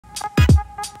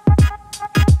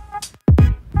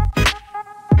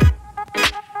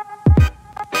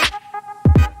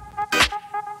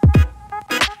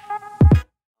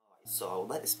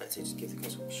spectators give the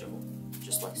cards a quick shuffle,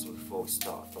 just like so before we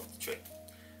start off the trick.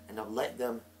 And I'll let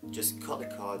them just cut the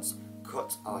cards,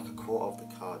 cut like a quarter of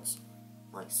the cards,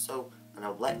 like so, and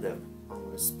I'll let them, I'm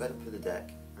going to spread them through the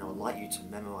deck, and I would like you to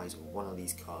memorise one of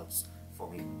these cards for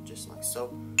me, just like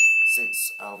so.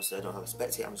 Since obviously I don't have a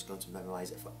spectator, I'm just going to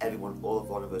memorise it for everyone, all of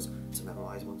one of us, to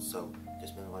memorise one. So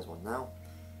just memorise one now.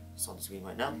 It's on the screen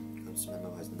right now. I'm just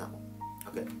memorising that one.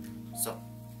 Okay, so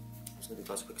I'm just going to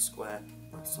do a quick square,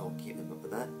 like so. I'll keep them over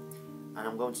there, and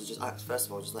I'm going to just act first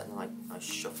of all, just let them like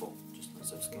shuffle, just like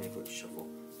so. Just give me a quick shuffle,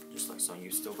 just like so.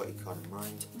 You've still got your card in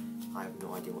mind. I have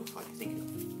no idea what card you're thinking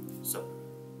of. So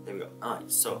there we go.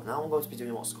 Alright, so now I'm going to be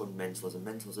doing what's called mentalism.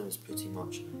 Mentalism is pretty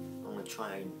much, I'm going to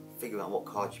try and figure out what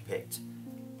card you picked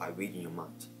by reading your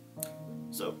mind.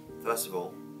 So, first of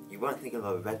all, you weren't thinking of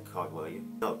a red card, were you?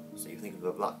 No, so you're thinking of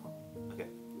a black one. Okay,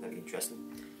 very interesting.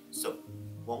 So,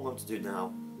 what I'm going to do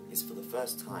now is for the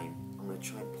first time, I'm going to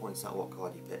try and point out what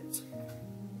card you picked.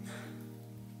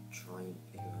 Try and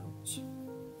figure out.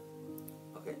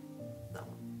 Okay, that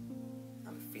one. I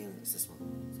have a feeling it's this one.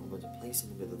 So I'm going to place in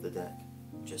the middle of the deck,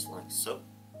 just like so.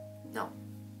 Now,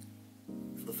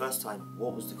 for the first time,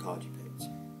 what was the card you picked?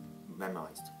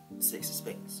 Memorised. The Six of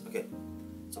Spades. Okay,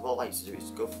 so what I'd like you to do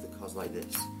is go for the cards like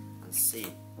this and see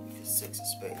if the Six of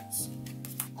Spades is in there.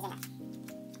 Hopefully,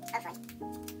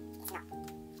 it's not.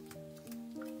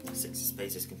 The Six of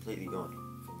Spades is completely gone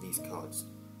from these cards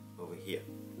over here.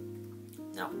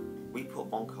 Now, we put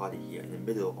one card in here in the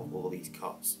middle of all these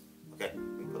cards. Okay,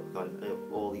 we put the card in the middle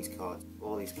of all these cards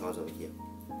over here.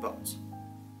 But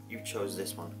you chose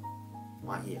this one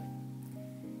right here.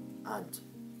 And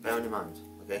bearing in mind,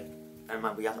 okay, bear in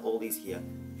mind we had all these here,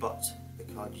 but the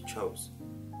card you chose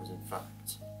was in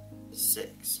fact the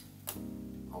Six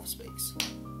of Spades.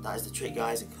 That is the trick,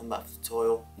 guys, and come back for the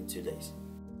tutorial in 2 days.